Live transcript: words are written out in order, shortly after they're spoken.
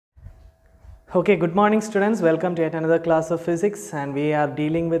Okay, good morning students. Welcome to yet another class of physics, and we are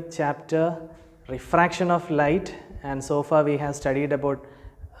dealing with chapter refraction of light. And so far we have studied about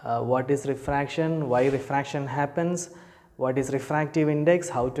what is refraction, why refraction happens, what is refractive index,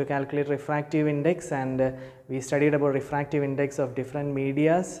 how to calculate refractive index, and we studied about refractive index of different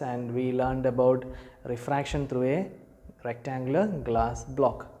medias, and we learned about refraction through a rectangular glass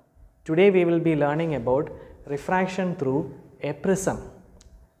block. Today we will be learning about refraction through a prism.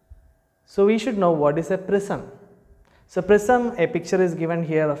 So we should know what is a prism. So prism, a picture is given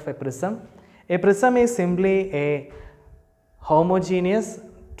here of a prism. A prism is simply a homogeneous,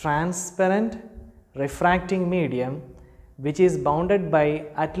 transparent, refracting medium which is bounded by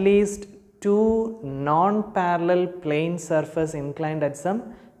at least two non-parallel plane surface inclined at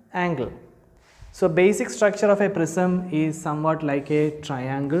some angle. So basic structure of a prism is somewhat like a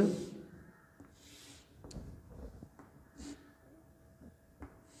triangle.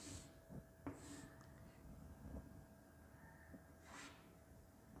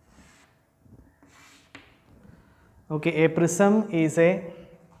 Okay, a prism is a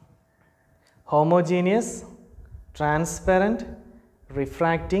homogeneous, transparent,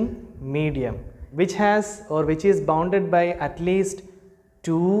 refracting medium which has or which is bounded by at least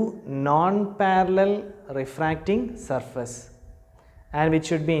two non-parallel refracting surface and which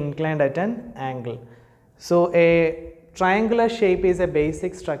should be inclined at an angle. So a triangular shape is a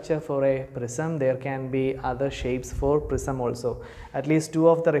basic structure for a prism. There can be other shapes for prism also. At least two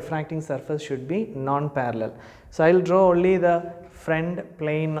of the refracting surface should be non-parallel. So I will draw only the front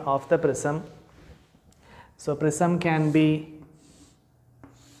plane of the prism. So prism can be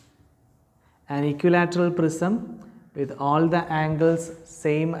an equilateral prism with all the angles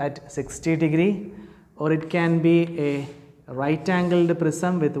same at 60 degree, or it can be a right angled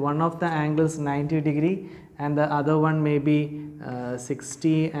prism with one of the angles 90 degree and the other one may be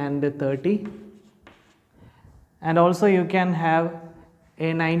 60 and 30, and also you can have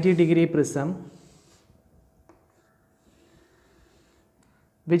a 90 degree prism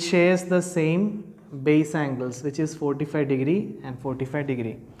which shares the same base angles, which is 45 degree and 45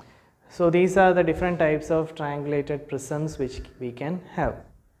 degree. So these are the different types of triangulated prisms which we can have.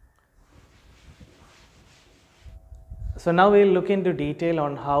 So now we will look into detail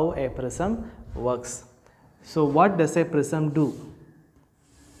on how a prism works. So what does a prism do?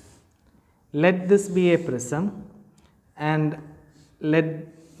 Let this be a prism and let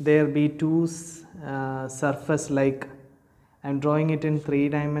there be two surface, like I am drawing it in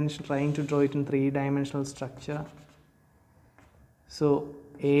trying to draw it in three-dimensional structure. So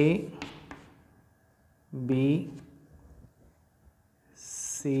A, B,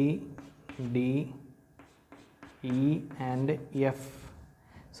 C, D, E and F.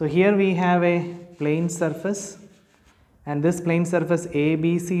 So here we have a plane surface, and this plane surface A,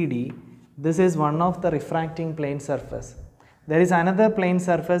 B, C, D, this is one of the refracting plane surface. There is another plane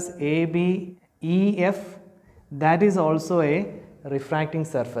surface A, B, E, F, that is also a refracting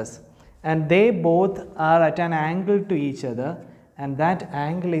surface, and they both are at an angle to each other, and that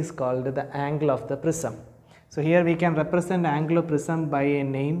angle is called the angle of the prism. So here we can represent angle of prism by a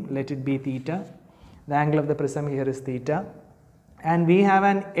name, let it be theta. The angle of the prism here is theta, and we have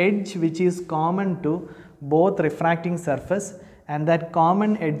an edge which is common to both refracting surface, and that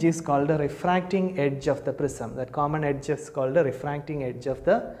common edge is called the refracting edge of the prism. That common edge is called the refracting edge of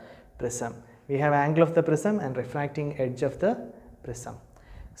the prism. We have angle of the prism and refracting edge of the prism.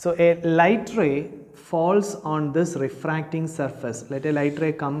 So a light ray falls on this refracting surface. Let a light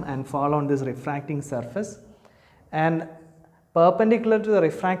ray come and fall on this refracting surface, and perpendicular to the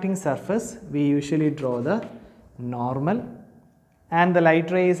refracting surface we usually draw the normal, and the light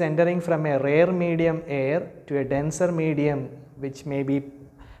ray is entering from a rare medium air to a denser medium, which may be,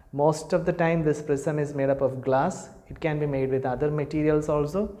 most of the time this prism is made up of glass. It can be made with other materials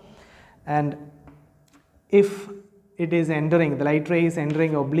also, and if it is entering, the light ray is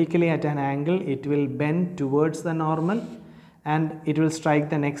entering obliquely at an angle, it will bend towards the normal and it will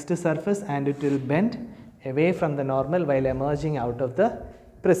strike the next surface and it will bend away from the normal while emerging out of the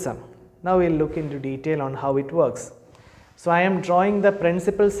prism. Now we will look into detail on how it works. So I am drawing the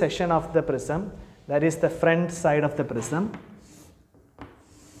principal section of the prism, that is the front side of the prism.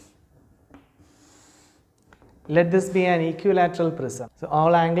 Let this be an equilateral prism. So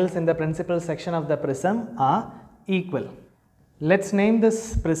all angles in the principal section of the prism are equal. Let's name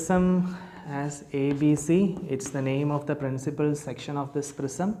this prism as ABC. It's the name of the principal section of this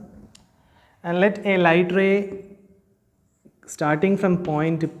prism. And let a light ray starting from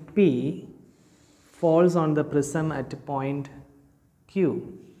point P falls on the prism at point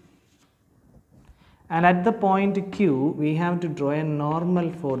Q. And at the point Q we have to draw a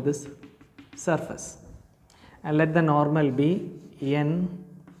normal for this surface, and let the normal be NE.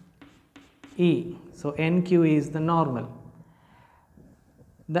 So NQ is the normal.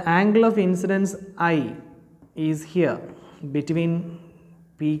 The angle of incidence I is here between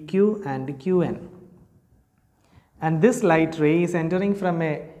PQ and QN, and this light ray is entering from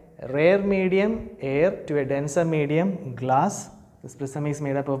a rare medium air to a denser medium glass. This prism is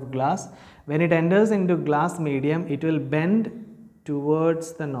made up of glass. When it enters into glass medium, it will bend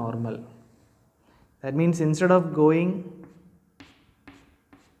towards the normal. That means instead of going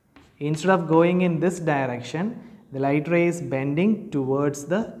in this direction, the light ray is bending towards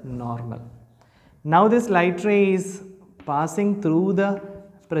the normal. Now this light ray is passing through the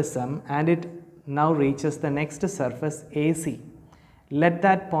prism and it now reaches the next surface AC. Let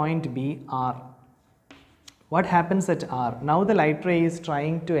that point be R. What happens at R? Now the light ray is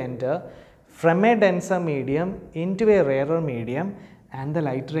trying to enter from a denser medium into a rarer medium, and the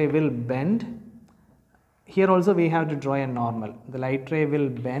light ray will bend. Here also we have to draw a normal. The light ray will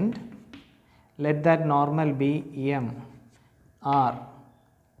bend. Let that normal be M, R,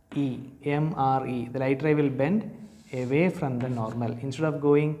 E, M, R, E. The light ray will bend away from the normal. Instead of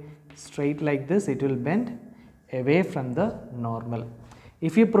going straight like this, it will bend away from the normal.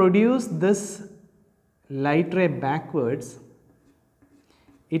 If you produce this light ray backwards,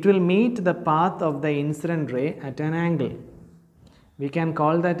 it will meet the path of the incident ray at an angle. We can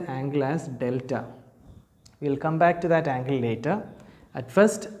call that angle as delta. We will come back to that angle later. At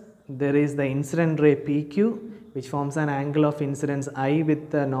first, there is the incident ray PQ, which forms an angle of incidence I with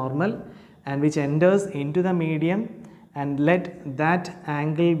the normal and which enters into the medium, and let that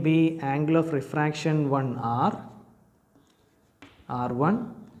angle be angle of refraction 1R,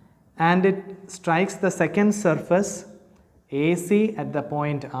 R1, and it strikes the second surface AC at the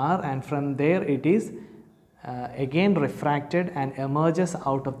point R, and from there it is again refracted and emerges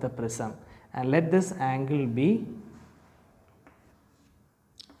out of the prism, and let this angle be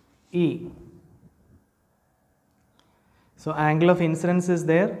E. So angle of incidence is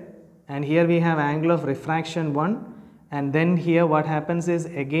there, and here we have angle of refraction 1, and then here what happens is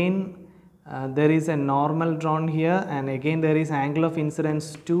again there is a normal drawn here, and again there is angle of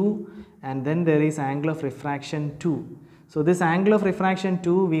incidence 2, and then there is angle of refraction 2. So this angle of refraction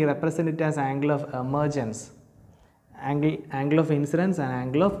 2 we represent it as angle of emergence, angle of incidence and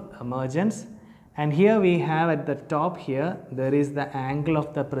angle of emergence. And here we have at the top here there is the angle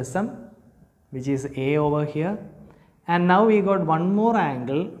of the prism, which is A over here, and now we got one more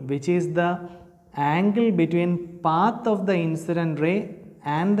angle, which is the angle between path of the incident ray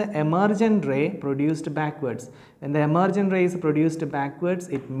and the emergent ray produced backwards. When the emergent ray is produced backwards,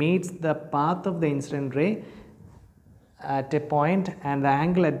 it meets the path of the incident ray at a point, and the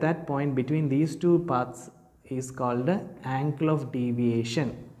angle at that point between these two paths is called the angle of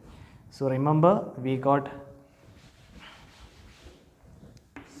deviation. So remember, we got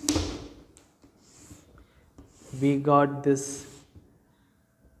this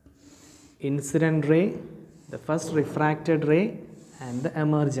incident ray, the first refracted ray, and the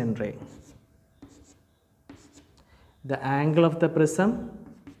emergent ray. The angle of the prism,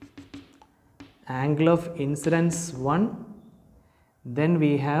 angle of incidence 1, then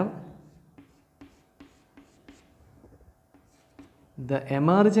we have the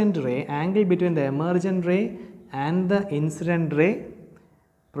emergent ray, angle between the emergent ray and the incident ray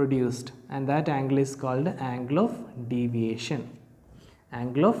produced, and that angle is called angle of deviation.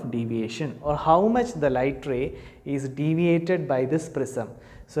 Angle of deviation, or how much the light ray is deviated by this prism.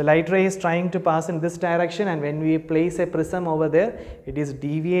 So light ray is trying to pass in this direction, and when we place a prism over there, it is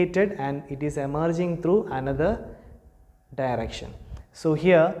deviated and it is emerging through another direction. So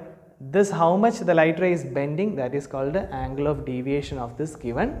here, this how much the light ray is bending, that is called the angle of deviation of this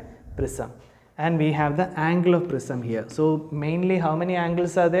given prism. And we have the angle of prism here. So mainly how many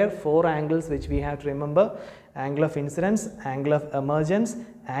angles are there? 4 angles which we have to remember: angle of incidence, angle of emergence,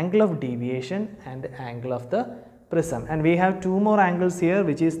 angle of deviation, and angle of the prism. And we have 2 more angles here,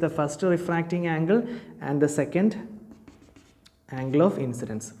 which is the first refracting angle and the second angle of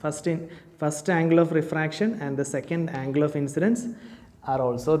incidence. First angle of refraction and the second angle of incidence are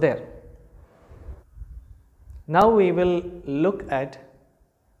also there. Now we will look at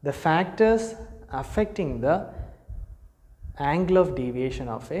the factors affecting the angle of deviation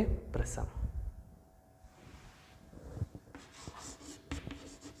of a prism.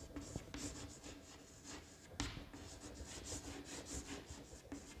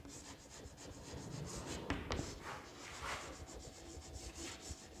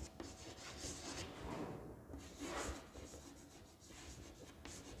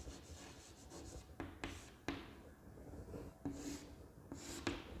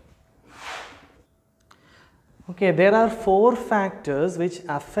 Okay, there are four factors which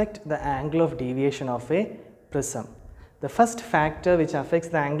affect the angle of deviation of a prism. The first factor which affects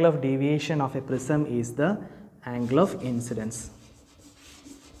the angle of deviation of a prism is the angle of incidence.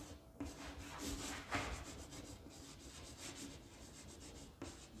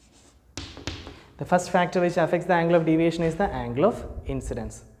 The first factor which affects the angle of deviation is the angle of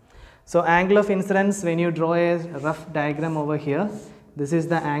incidence. So, angle of incidence, when you draw a rough diagram over here, this is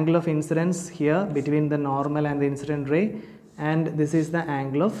the angle of incidence here between the normal and the incident ray, and this is the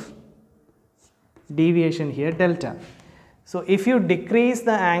angle of deviation here, delta. So, if you decrease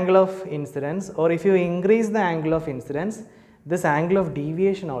the angle of incidence or if you increase the angle of incidence, this angle of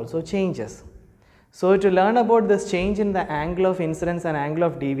deviation also changes. So, to learn about this change in the angle of incidence and angle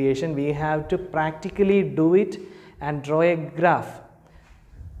of deviation, we have to practically do it and draw a graph.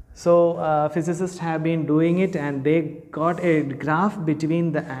 So, physicists have been doing it and they got a graph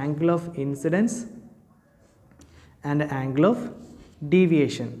between the angle of incidence and the angle of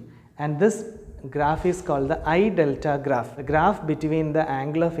deviation, and this graph is called the I delta graph. The graph between the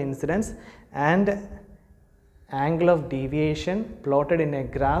angle of incidence and angle of deviation plotted in a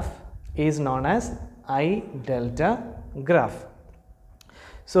graph is known as I delta graph.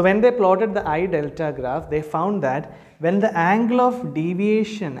 So, when they plotted the I delta graph, they found that when the angle of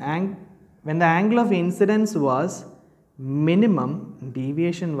deviation when the angle of incidence was minimum,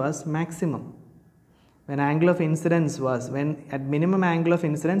 deviation was maximum. When angle of incidence was, when at minimum angle of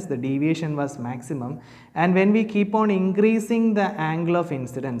incidence, the deviation was maximum, and when we keep on increasing the angle of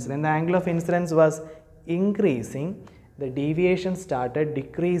incidence, when the angle of incidence was increasing, the deviation started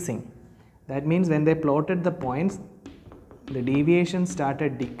decreasing. That means when they plotted the points, the deviation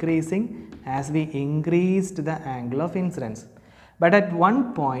started decreasing as we increased the angle of incidence. But at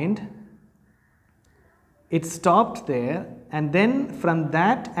one point, it stopped there, and then from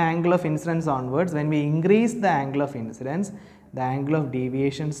that angle of incidence onwards, when we increased the angle of incidence, the angle of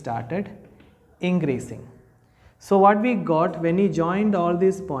deviation started increasing. So, what we got when we joined all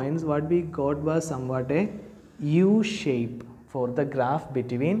these points, what we got was somewhat a U shape for the graph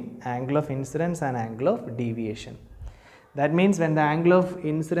between angle of incidence and angle of deviation. That means when the angle of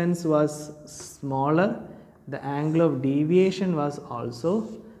incidence was smaller, the angle of deviation was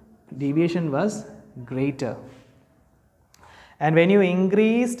greater. And when you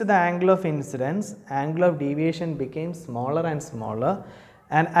increased the angle of incidence, angle of deviation became smaller and smaller,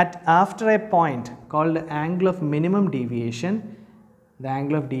 and after a point called angle of minimum deviation, the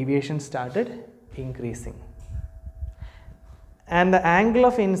angle of deviation started increasing. And the angle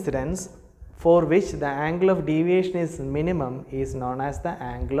of incidence for which the angle of deviation is minimum is known as the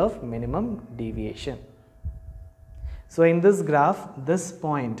angle of minimum deviation. So, in this graph, this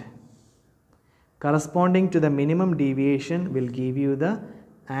point corresponding to the minimum deviation will give you the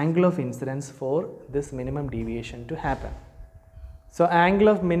angle of incidence for this minimum deviation to happen. So, angle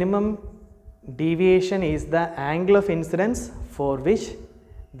of minimum deviation is the angle of incidence for which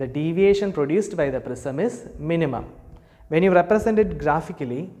the deviation produced by the prism is minimum. When you represent it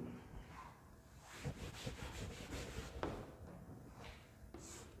graphically,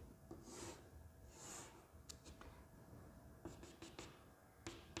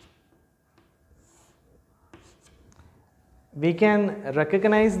 we can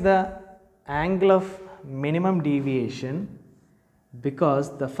recognize the angle of minimum deviation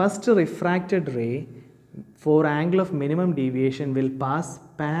because the first refracted ray for angle of minimum deviation will pass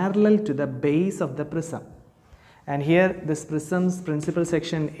parallel to the base of the prism. And here this prism's principal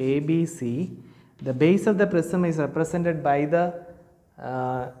section ABC, the base of the prism is represented by the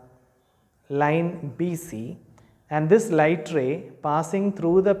line BC, and this light ray passing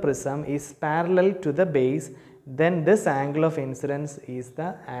through the prism is parallel to the base. Then this angle of incidence is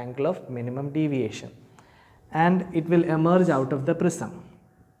the angle of minimum deviation, and it will emerge out of the prism.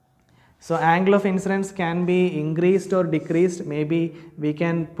 So, angle of incidence can be increased or decreased. Maybe we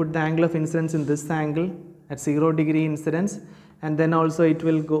can put the angle of incidence in this angle at 0 degree incidence, and then also it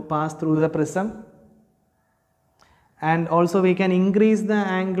will pass through the prism, and also we can increase the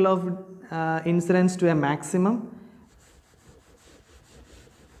angle of incidence to a maximum.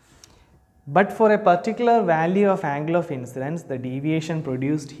 But for a particular value of angle of incidence, the deviation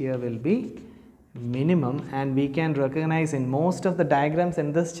produced here will be minimum, and we can recognize in most of the diagrams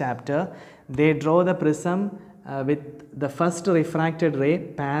in this chapter, they draw the prism with the first refracted ray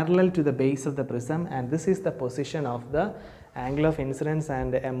parallel to the base of the prism, and this is the position of the angle of incidence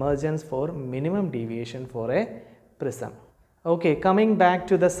and emergence for minimum deviation for a prism. Okay, coming back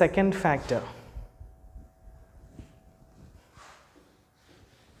to the second factor.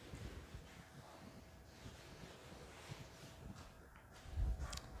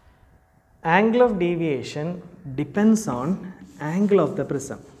 Angle of deviation depends on angle of the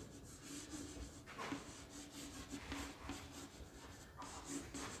prism.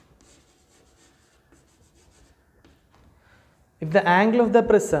 If the angle of the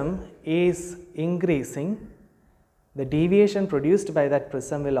prism is increasing, the deviation produced by that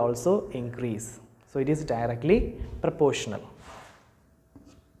prism will also increase. So it is directly proportional.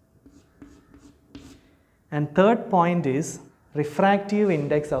 And third point is refractive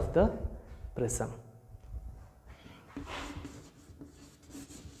index of the prism.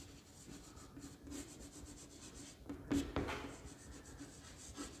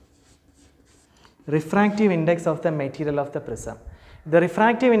 Refractive index of the material of the prism. The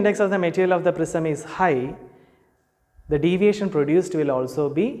refractive index of the material of the prism is high, the deviation produced will also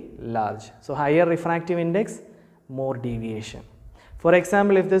be large. So higher refractive index, more deviation. For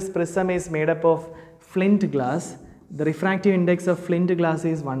example, if this prism is made up of flint glass, the refractive index of flint glass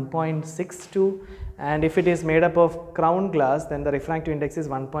is 1.62, and if it is made up of crown glass, then the refractive index is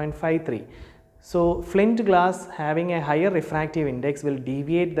 1.53. So flint glass having a higher refractive index will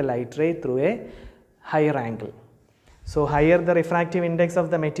deviate the light ray through a higher angle. So higher the refractive index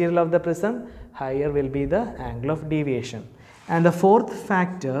of the material of the prism, higher will be the angle of deviation. And the fourth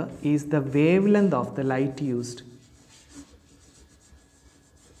factor is the wavelength of the light used.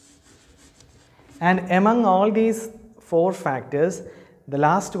 And among all these four factors, the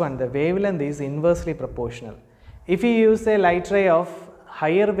last one, the wavelength, is inversely proportional. If you use a light ray of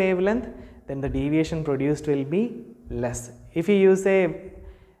higher wavelength, then the deviation produced will be less. If you use a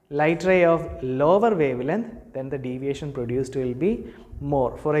light ray of lower wavelength, then the deviation produced will be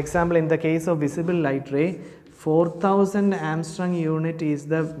more. For example, in the case of visible light ray, 4000 Armstrong unit is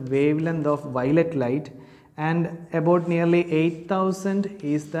the wavelength of violet light, and about nearly 8000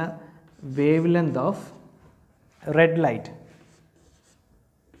 is the wavelength of red light.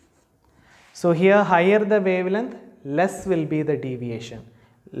 So here higher the wavelength, less will be the deviation.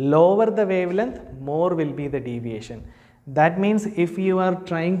 Lower the wavelength, more will be the deviation. That means if you are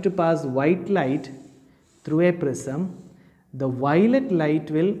trying to pass white light through a prism, the violet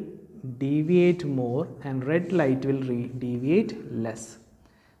light will deviate more and red light will deviate less.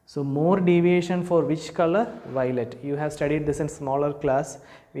 So more deviation for which color? Violet. You have studied this in smaller class.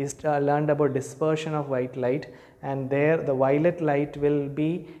 We learned about dispersion of white light, and there the violet light will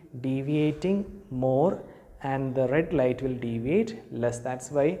be deviating more and the red light will deviate less. That's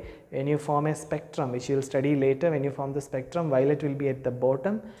why when you form a spectrum, which you will study later, when you form the spectrum, violet will be at the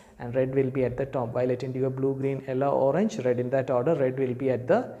bottom and red will be at the top. Violet, indigo, blue, green, yellow, orange, red, in that order, red will be at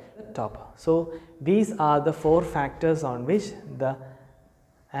the top. So these are the four factors on which the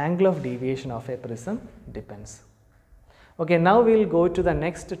angle of deviation of a prism depends. Okay, now we will go to the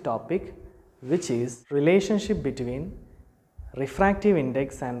next topic, which is relationship between refractive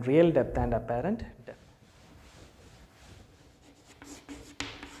index and real depth and apparent depth.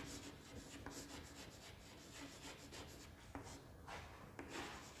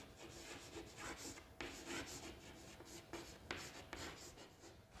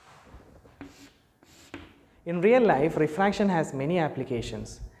 In real life, refraction has many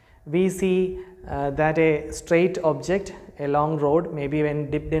applications. We see that a straight object, a long rod, maybe when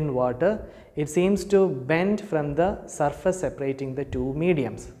dipped in water, it seems to bend from the surface separating the two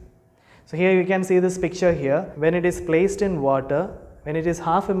mediums. So here you can see this picture here. When it is placed in water, when it is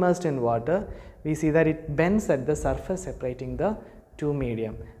half immersed in water, we see that it bends at the surface separating the two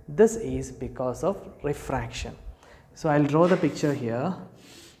medium. This is because of refraction. So I'll draw the picture here.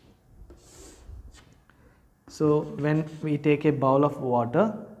 So when we take a bowl of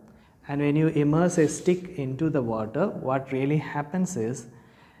water and when you immerse a stick into the water, what really happens is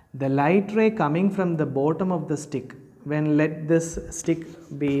the light ray coming from the bottom of the stick, when let this stick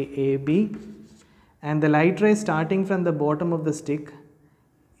be AB, and the light ray starting from the bottom of the stick,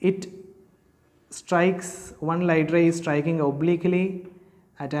 it strikes, one light ray is striking obliquely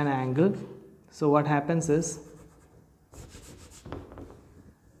at an angle. So what happens is,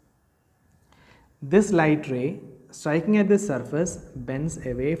 this light ray striking at the surface bends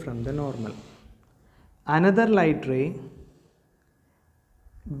away from the normal. Another light ray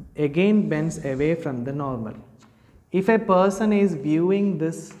again bends away from the normal. If a person is viewing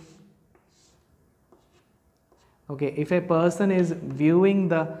this, okay, if a person is viewing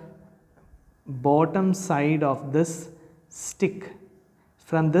the bottom side of this stick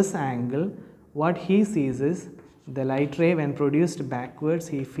from this angle, what he sees is the light ray, when produced backwards,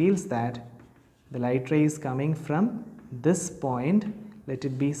 he feels that the light ray is coming from this point, let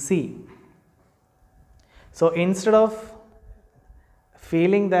it be C. So instead of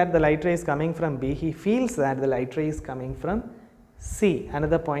feeling that the light ray is coming from B, he feels that the light ray is coming from C,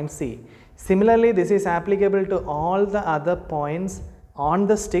 another point C. Similarly, this is applicable to all the other points on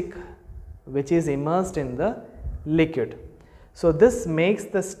the stick which is immersed in the liquid. So this makes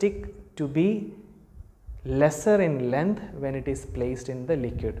the stick to be lesser in length when it is placed in the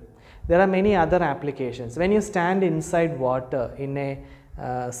liquid. There are many other applications. When you stand inside water in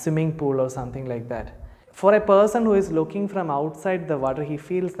a swimming pool or something like that, for a person who is looking from outside the water, he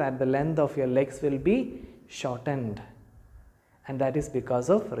feels that the length of your legs will be shortened, and that is because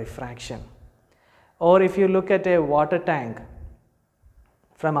of refraction. Or if you look at a water tank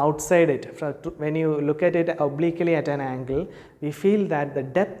from outside it, when you look at it obliquely at an angle, we feel that the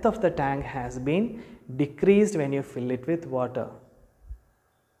depth of the tank has been decreased when you fill it with water.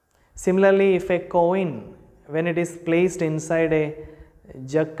 Similarly, if a coin, when it is placed inside a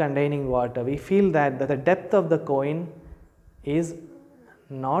jug containing water, we feel that the depth of the coin is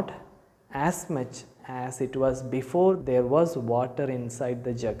not as much as it was before there was water inside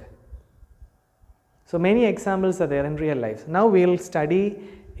the jug. So many examples are there in real life. Now we will study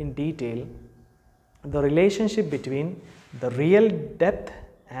in detail the relationship between the real depth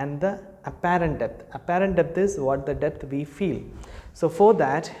and the apparent depth. Apparent depth is what the depth we feel. So for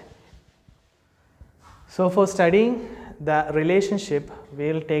studying the relationship,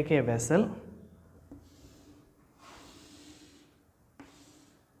 we will take a vessel,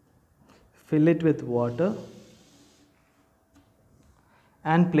 fill it with water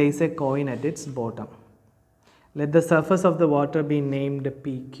and place a coin at its bottom. Let the surface of the water be named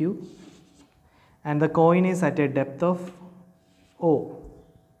PQ and the coin is at a depth of O.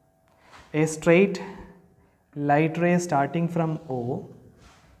 A straight light ray starting from O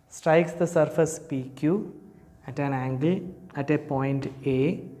strikes the surface PQ at an angle at a point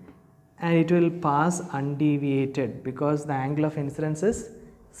A, and it will pass undeviated because the angle of incidence is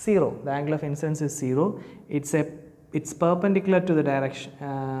 0. The angle of incidence is 0. It's perpendicular to the direction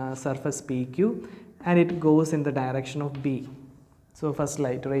surface PQ, and it goes in the direction of B. So first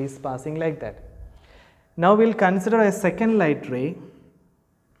light ray is passing like that. Now we will consider a second light ray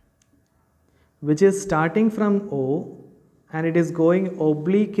which is starting from O and it is going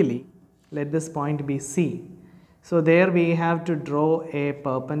obliquely. Let this point be C. So there we have to draw a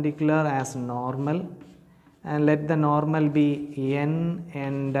perpendicular as normal, and let the normal be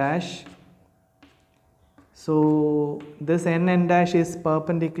N dash. So this N dash is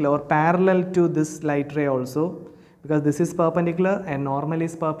perpendicular or parallel to this light ray also, because this is perpendicular and normal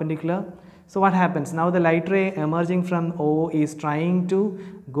is perpendicular. So what happens? Now the light ray emerging from O is trying to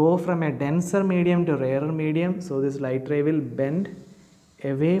go from a denser medium to rarer medium. So this light ray will bend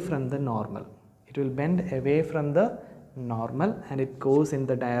away from the normal. It will bend away from the normal and it goes in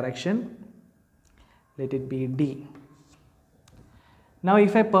the direction, let it be D. Now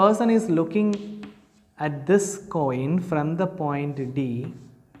if a person is looking at this coin from the point D,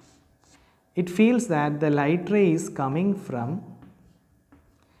 it feels that the light ray is coming from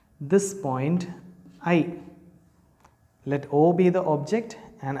this point I. Let O be the object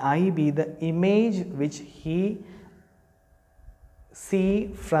and I be the image which he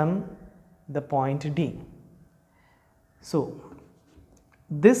see from the point D. So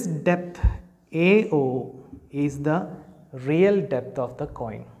this depth AO is the real depth of the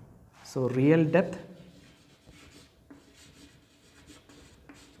coin. So real depth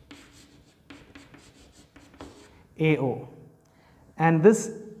AO, and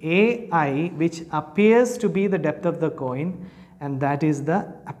this AI which appears to be the depth of the coin, and that is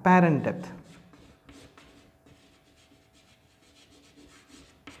the apparent depth.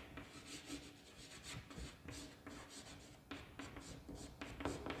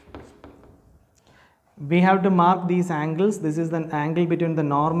 We have to mark these angles. This is the angle between the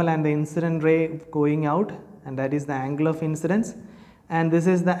normal and the incident ray going out, and that is the angle of incidence. And this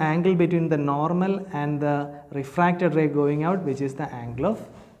is the angle between the normal and the refracted ray going out, which is the angle of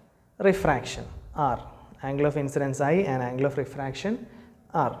refraction, R. Angle of incidence I and angle of refraction,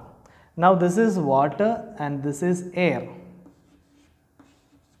 R. Now this is water and this is air.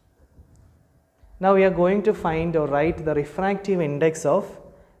 Now we are going to find or write the refractive index of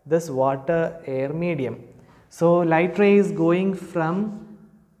this water air medium. So light ray is going from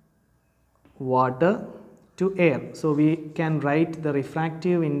water to air. So we can write the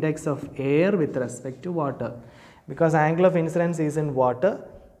refractive index of air with respect to water, because angle of incidence is in water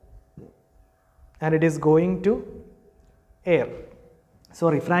and it is going to air. So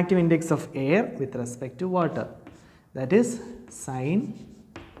refractive index of air with respect to water, that is sin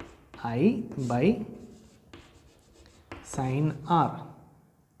I by sin R,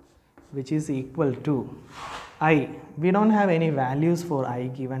 which is equal to I. We don't have any values for I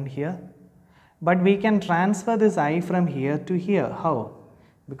given here, but we can transfer this I from here to here. How?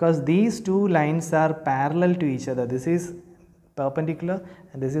 because these two lines are parallel to each other. This is perpendicular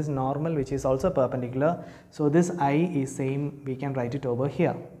and this is normal, which is also perpendicular. So this I is same, we can write it over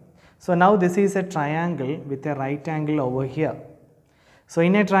here. So now this is a triangle with a right angle over here. So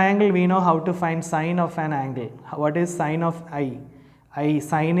in a triangle we know how to find sine of an angle. What is sine of I?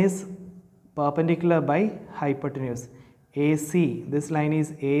 Sine is perpendicular by hypotenuse. AC, this line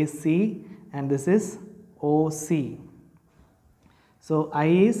is AC and this is OC. So I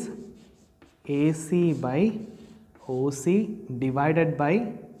is AC by OC divided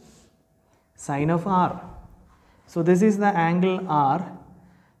by sine of R. So this is the angle R.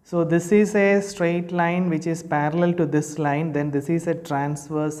 So this is a straight line which is parallel to this line, then this is a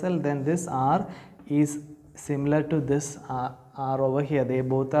transversal, then this R is similar to this R over here. They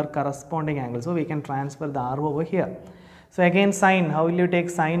both are corresponding angles. So we can transfer the R over here. So again sine, how will you take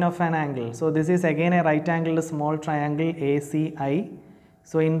sine of an angle? So this is again a right angled small triangle ACI.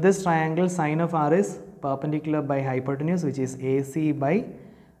 So in this triangle sine of R is perpendicular by hypotenuse, which is AC by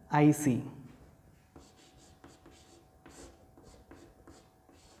IC.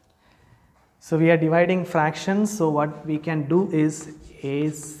 So we are dividing fractions, so what we can do is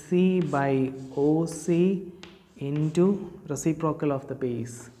AC by OC into reciprocal of the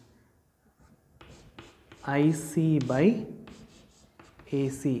base, IC by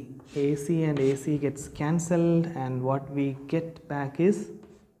AC. AC and AC gets cancelled and what we get back is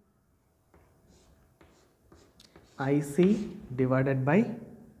IC divided by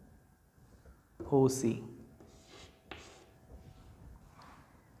OC.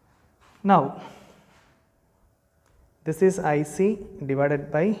 Now this is IC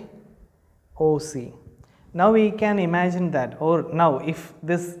divided by OC. Now we can imagine that, or now if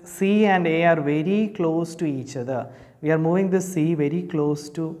this C and A are very close to each other, we are moving this C very close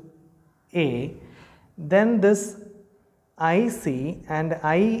to A, then this IC and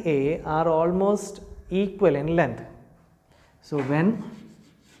IA are almost equal in length. So when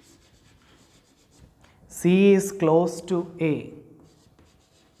C is close to A,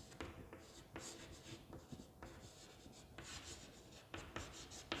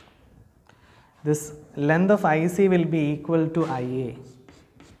 this length of IC will be equal to IA,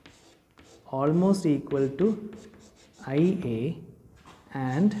 almost equal to IA,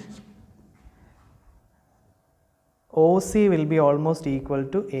 and OC will be almost equal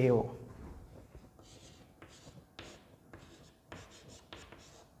to AO.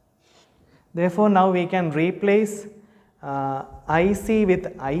 Therefore, now we can replace IC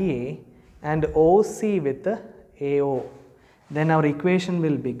with IA and OC with AO. Then our equation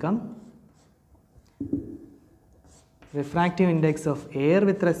will become refractive index of air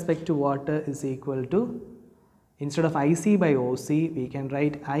with respect to water is equal to, instead of IC by OC, we can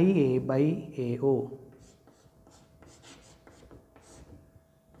write IA by AO.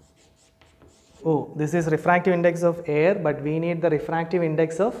 Oh, this is refractive index of air, but we need the refractive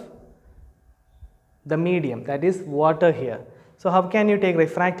index of the medium, that is water here. So how can you take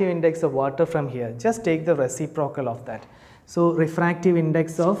refractive index of water from here? Just take the reciprocal of that. So refractive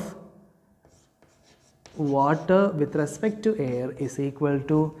index of water with respect to air is equal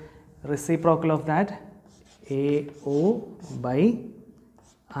to reciprocal of that, AO by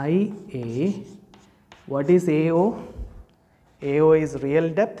IA. What is AO? AO is real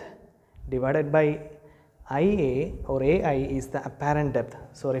depth divided by IA or AI is the apparent depth.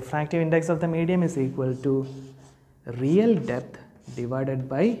 So refractive index of the medium is equal to real depth divided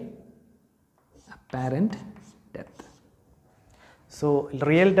by apparent depth. So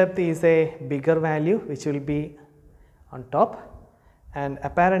real depth is a bigger value which will be on top, and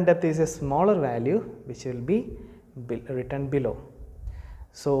apparent depth is a smaller value which will be written below.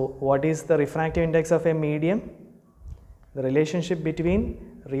 So what is the refractive index of a medium? The relationship between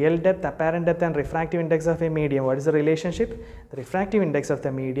real depth, apparent depth and refractive index of a medium. What is the relationship? The refractive index of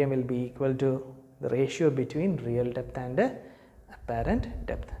the medium will be equal to the ratio between real depth and apparent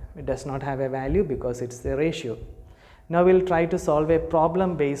depth. It does not have a value because it is the ratio. Now we will try to solve a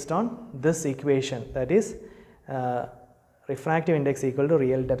problem based on this equation, that is refractive index equal to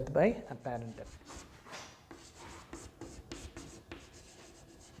real depth by apparent depth.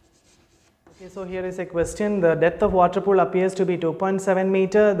 Okay, so here is a question. The depth of water pool appears to be 2.7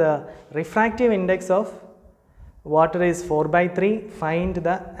 meter. The refractive index of water is 4/3. Find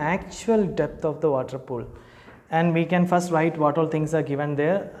the actual depth of the water pool. And we can first write what all things are given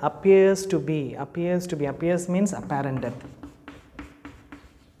there. Appears to be, appears means apparent depth.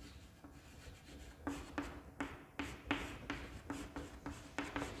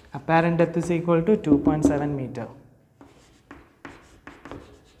 Apparent depth is equal to 2.7 meter.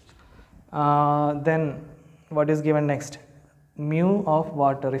 Then what is given next? mu of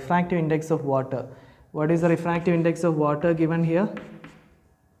water, refractive index of water. What is the refractive index of water given here?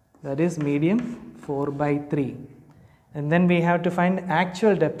 That is medium 4/3. And then we have to find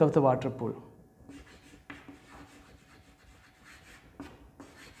actual depth of the water pool.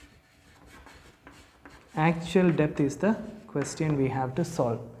 Actual depth is the question we have to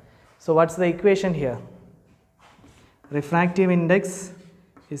solve. So what's the equation here? Refractive index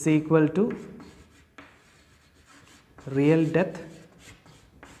is equal to real depth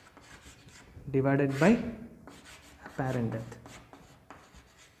divided by apparent depth.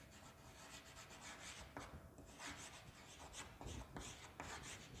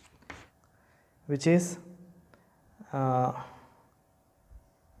 Which is,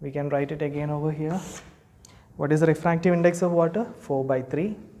 we can write it again over here. What is the refractive index of water?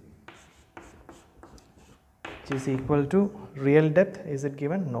 4/3, which is equal to real depth. Is it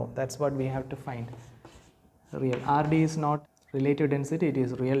given? No, that's what we have to find. Real. RD is not relative density, it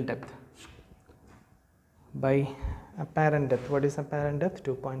is real depth. By apparent depth. What is apparent depth?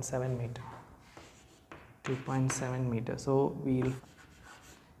 2.7 meter. 2.7 meter. So we'll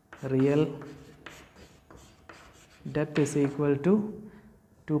real depth is equal to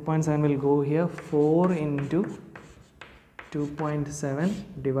 2.7 will go here, 4 into 2.7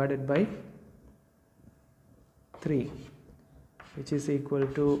 divided by 3, which is equal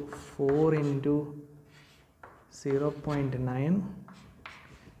to 4 into 0.9,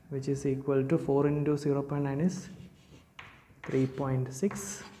 which is equal to 4 into 0.9 is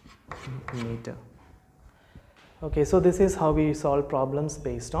 3.6 meter. Okay, so this is how we solve problems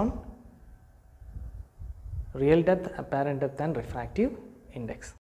based on real depth, apparent depth and refractive index.